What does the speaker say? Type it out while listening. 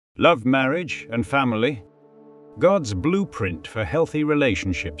Love, marriage, and family. God's blueprint for healthy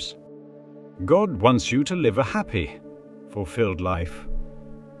relationships. God wants you to live a happy, fulfilled life.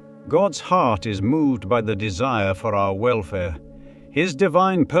 God's heart is moved by the desire for our welfare. His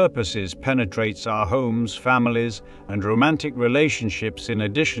divine purposes penetrates our homes, families, and romantic relationships in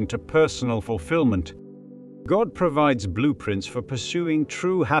addition to personal fulfillment. God provides blueprints for pursuing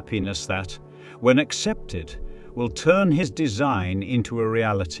true happiness that, when accepted, will turn His design into a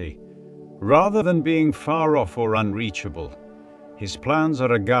reality, rather than being far off or unreachable. His plans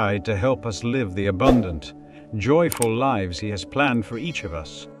are a guide to help us live the abundant, joyful lives He has planned for each of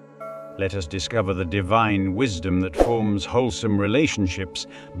us. Let us discover the divine wisdom that forms wholesome relationships,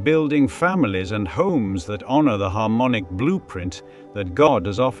 building families and homes that honor the harmonic blueprint that God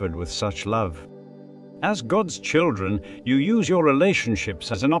has offered with such love. As God's children, you use your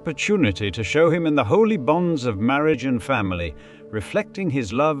relationships as an opportunity to show Him in the holy bonds of marriage and family, reflecting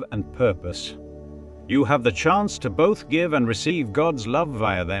His love and purpose. You have the chance to both give and receive God's love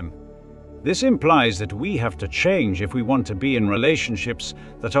via them. This implies that we have to change if we want to be in relationships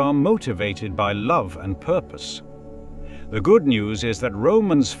that are motivated by love and purpose. The good news is that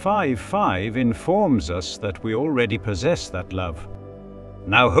Romans 5:5 informs us that we already possess that love.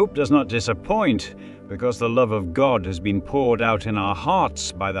 Now hope does not disappoint, because the love of God has been poured out in our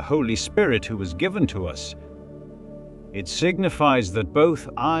hearts by the Holy Spirit who was given to us. It signifies that both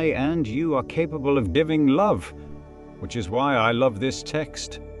I and you are capable of giving love, which is why I love this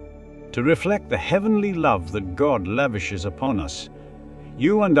text. To reflect the heavenly love that God lavishes upon us,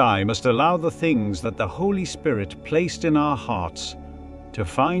 you and I must allow the things that the Holy Spirit placed in our hearts to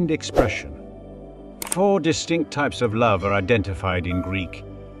find expression. 4 distinct types of love are identified in Greek: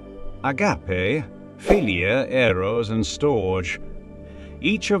 agape, philia, eros, and storge.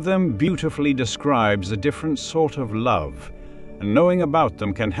 Each of them beautifully describes a different sort of love, and knowing about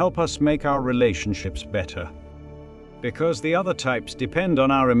them can help us make our relationships better. Because the other types depend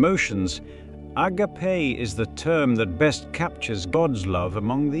on our emotions, agape is the term that best captures God's love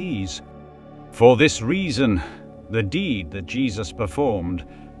among these. For this reason, the deed that Jesus performed,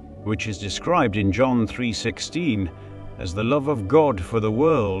 which is described in John 3:16 as the love of God for the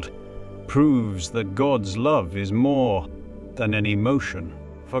world, proves that God's love is more than an emotion.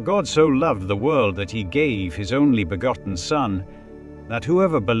 For God so loved the world that He gave His only begotten Son, that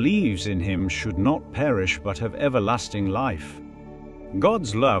whoever believes in Him should not perish but have everlasting life.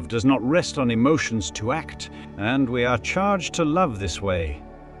 God's love does not rest on emotions to act, and we are charged to love this way.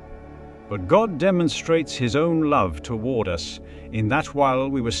 But God demonstrates His own love toward us, in that while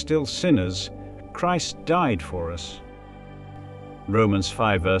we were still sinners, Christ died for us. Romans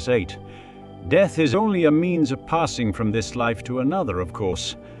 5:8. Death is only a means of passing from this life to another, of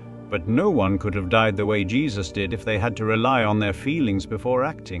course, but no one could have died the way Jesus did if they had to rely on their feelings before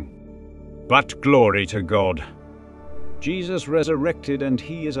acting. But glory to God! Jesus resurrected and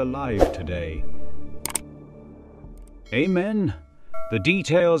He is alive today. Amen. The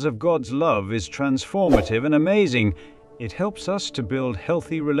details of God's love is transformative and amazing. It helps us to build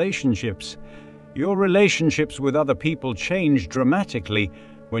healthy relationships. Your relationships with other people change dramatically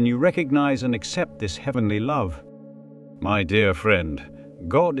when you recognize and accept this heavenly love. My dear friend,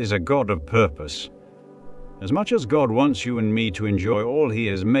 God is a God of purpose. As much as God wants you and me to enjoy all He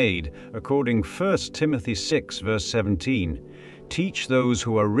has made, according 1 Timothy 6:17, teach those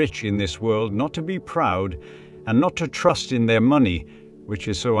who are rich in this world not to be proud and not to trust in their money, which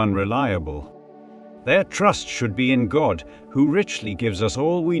is so unreliable. Their trust should be in God, who richly gives us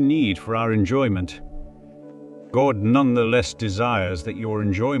all we need for our enjoyment. God nonetheless desires that your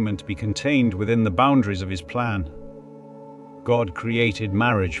enjoyment be contained within the boundaries of His plan. God created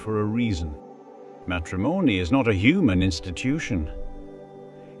marriage for a reason. Matrimony is not a human institution.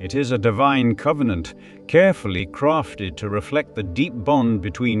 It is a divine covenant, carefully crafted to reflect the deep bond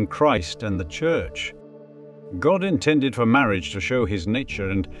between Christ and the Church. God intended for marriage to show His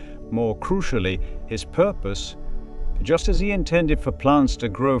nature and, more crucially, His purpose, just as He intended for plants to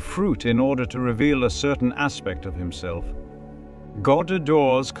grow fruit in order to reveal a certain aspect of Himself. God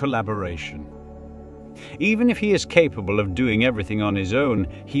adores collaboration. Even if He is capable of doing everything on His own,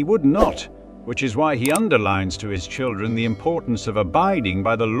 He would not, which is why He underlines to His children the importance of abiding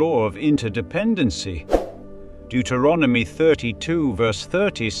by the law of interdependency. Deuteronomy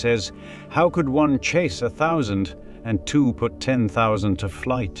 32:30 says, "How could one chase 1,000 and 2 put 10,000 to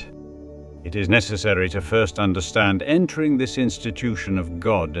flight?" It is necessary to first understand entering this institution of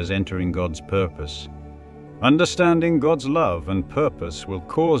God as entering God's purpose. Understanding God's love and purpose will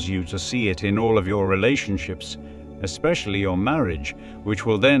cause you to see it in all of your relationships, especially your marriage, which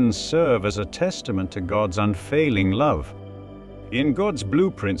will then serve as a testament to God's unfailing love. In God's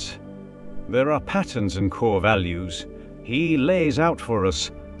blueprints, there are patterns and core values He lays out for us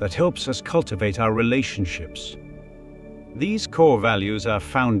that helps us cultivate our relationships. These core values are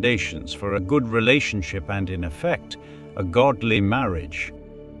foundations for a good relationship and, in effect, a godly marriage.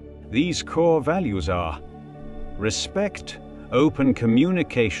 These core values are respect, open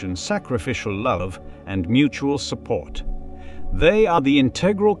communication, sacrificial love, and mutual support. They are the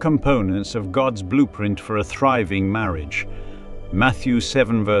integral components of God's blueprint for a thriving marriage. Matthew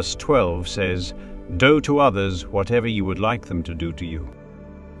 7 verse 12 says, "Do to others whatever you would like them to do to you."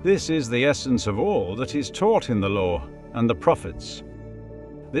 This is the essence of all that is taught in the law and the prophets.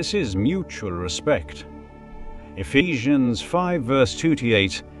 This is mutual respect. Ephesians 5 verse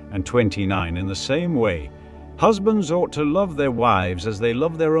 28 and 29, in the same way, husbands ought to love their wives as they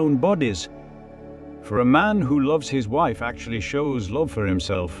love their own bodies. For a man who loves his wife actually shows love for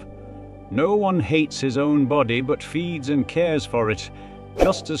himself. No one hates his own body but feeds and cares for it,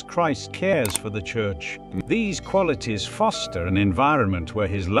 just as Christ cares for the church. These qualities foster an environment where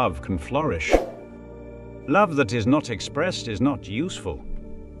his love can flourish. Love that is not expressed is not useful.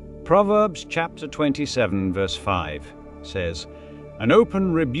 Proverbs chapter 27 verse 5 says, "An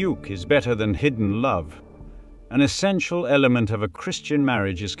open rebuke is better than hidden love." An essential element of a Christian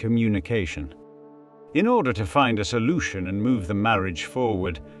marriage is communication. In order to find a solution and move the marriage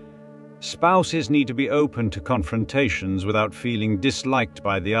forward, spouses need to be open to confrontations without feeling disliked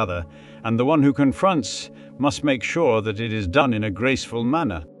by the other, and the one who confronts must make sure that it is done in a graceful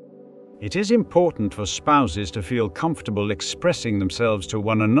manner. It is important for spouses to feel comfortable expressing themselves to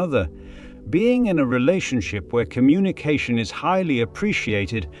one another. Being in a relationship where communication is highly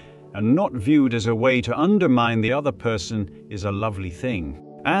appreciated and not viewed as a way to undermine the other person is a lovely thing.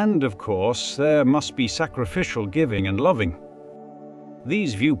 And, of course, there must be sacrificial giving and loving.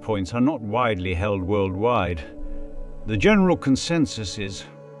 These viewpoints are not widely held worldwide. The general consensus is,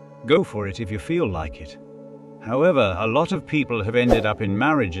 go for it if you feel like it. However, a lot of people have ended up in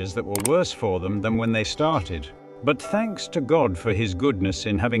marriages that were worse for them than when they started. But thanks to God for His goodness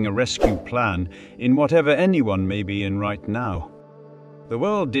in having a rescue plan in whatever anyone may be in right now. The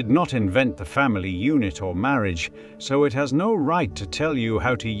world did not invent the family unit or marriage, so it has no right to tell you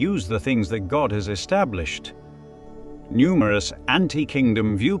how to use the things that God has established. Numerous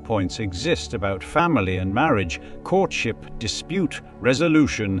anti-kingdom viewpoints exist about family and marriage, courtship, dispute,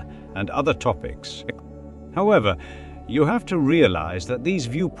 resolution, and other topics. However, you have to realize that these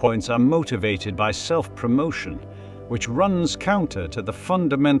viewpoints are motivated by self-promotion, which runs counter to the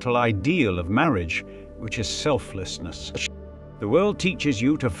fundamental ideal of marriage, which is selflessness. The world teaches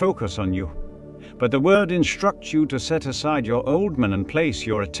you to focus on you, but the Word instructs you to set aside your old man and place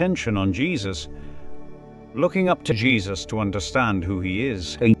your attention on Jesus, looking up to Jesus to understand who He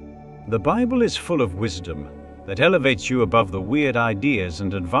is. The Bible is full of wisdom that elevates you above the weird ideas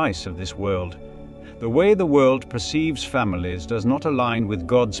and advice of this world. The way the world perceives families does not align with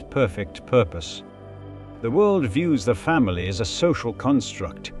God's perfect purpose. The world views the family as a social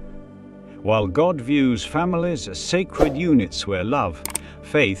construct, while God views families as sacred units where love,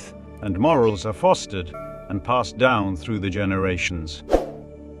 faith, and morals are fostered and passed down through the generations.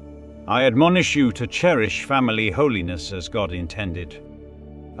 I admonish you to cherish family holiness as God intended.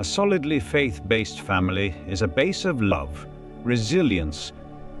 A solidly faith-based family is a base of love, resilience,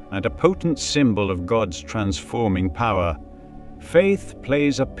 and a potent symbol of God's transforming power. Faith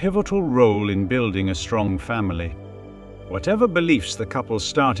plays a pivotal role in building a strong family. Whatever beliefs the couple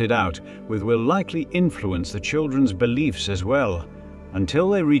started out with will likely influence the children's beliefs as well, until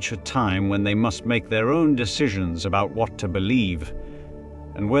they reach a time when they must make their own decisions about what to believe,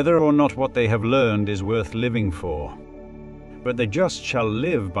 and whether or not what they have learned is worth living for. But the just shall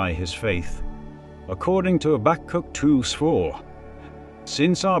live by his faith, according to Habakkuk 2:4.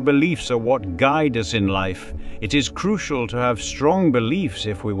 Since our beliefs are what guide us in life, it is crucial to have strong beliefs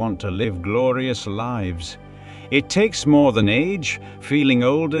if we want to live glorious lives. It takes more than age, feeling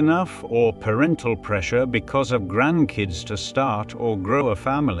old enough, or parental pressure because of grandkids to start or grow a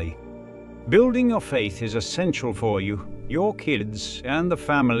family. Building your faith is essential for you, your kids, and the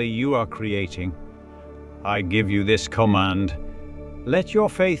family you are creating. I give you this command: let your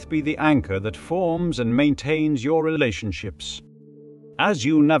faith be the anchor that forms and maintains your relationships. As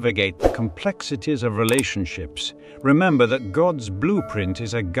you navigate the complexities of relationships, remember that God's blueprint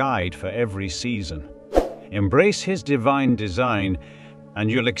is a guide for every season. Embrace His divine design, and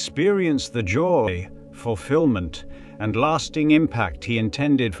you'll experience the joy, fulfillment, and lasting impact He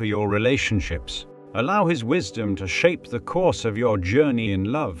intended for your relationships. Allow His wisdom to shape the course of your journey in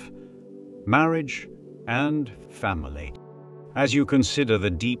love, marriage, and family. As you consider the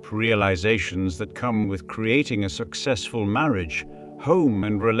deep realizations that come with creating a successful marriage, home,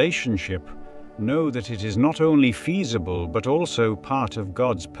 and relationship, know that it is not only feasible but also part of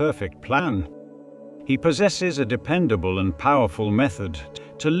God's perfect plan. He possesses a dependable and powerful method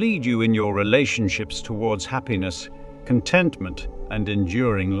to lead you in your relationships towards happiness, contentment, and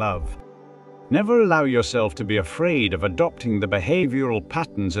enduring love. Never allow yourself to be afraid of adopting the behavioral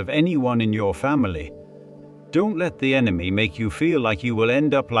patterns of anyone in your family. Don't let the enemy make you feel like you will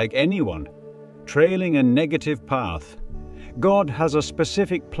end up like anyone, trailing a negative path. God has a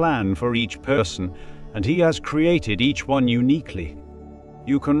specific plan for each person, and He has created each one uniquely.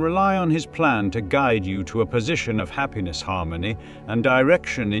 You can rely on His plan to guide you to a position of happiness, harmony, and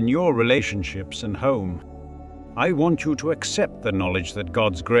direction in your relationships and home. I want you to accept the knowledge that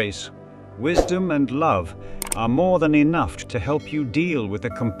God's grace, wisdom, and love are more than enough to help you deal with the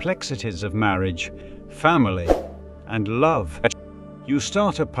complexities of marriage, family, and love. You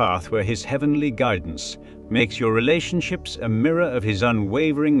start a path where His heavenly guidance makes your relationships a mirror of His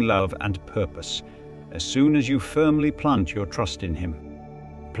unwavering love and purpose, as soon as you firmly plant your trust in Him.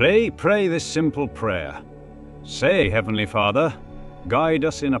 Pray this simple prayer. Say, Heavenly Father, guide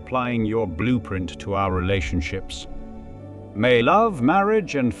us in applying your blueprint to our relationships. May love,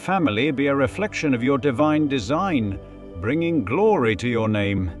 marriage, and family be a reflection of your divine design, bringing glory to your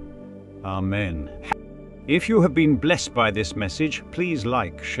name. Amen. If you have been blessed by this message, please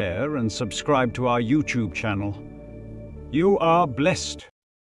like, share, and subscribe to our YouTube channel. You are blessed.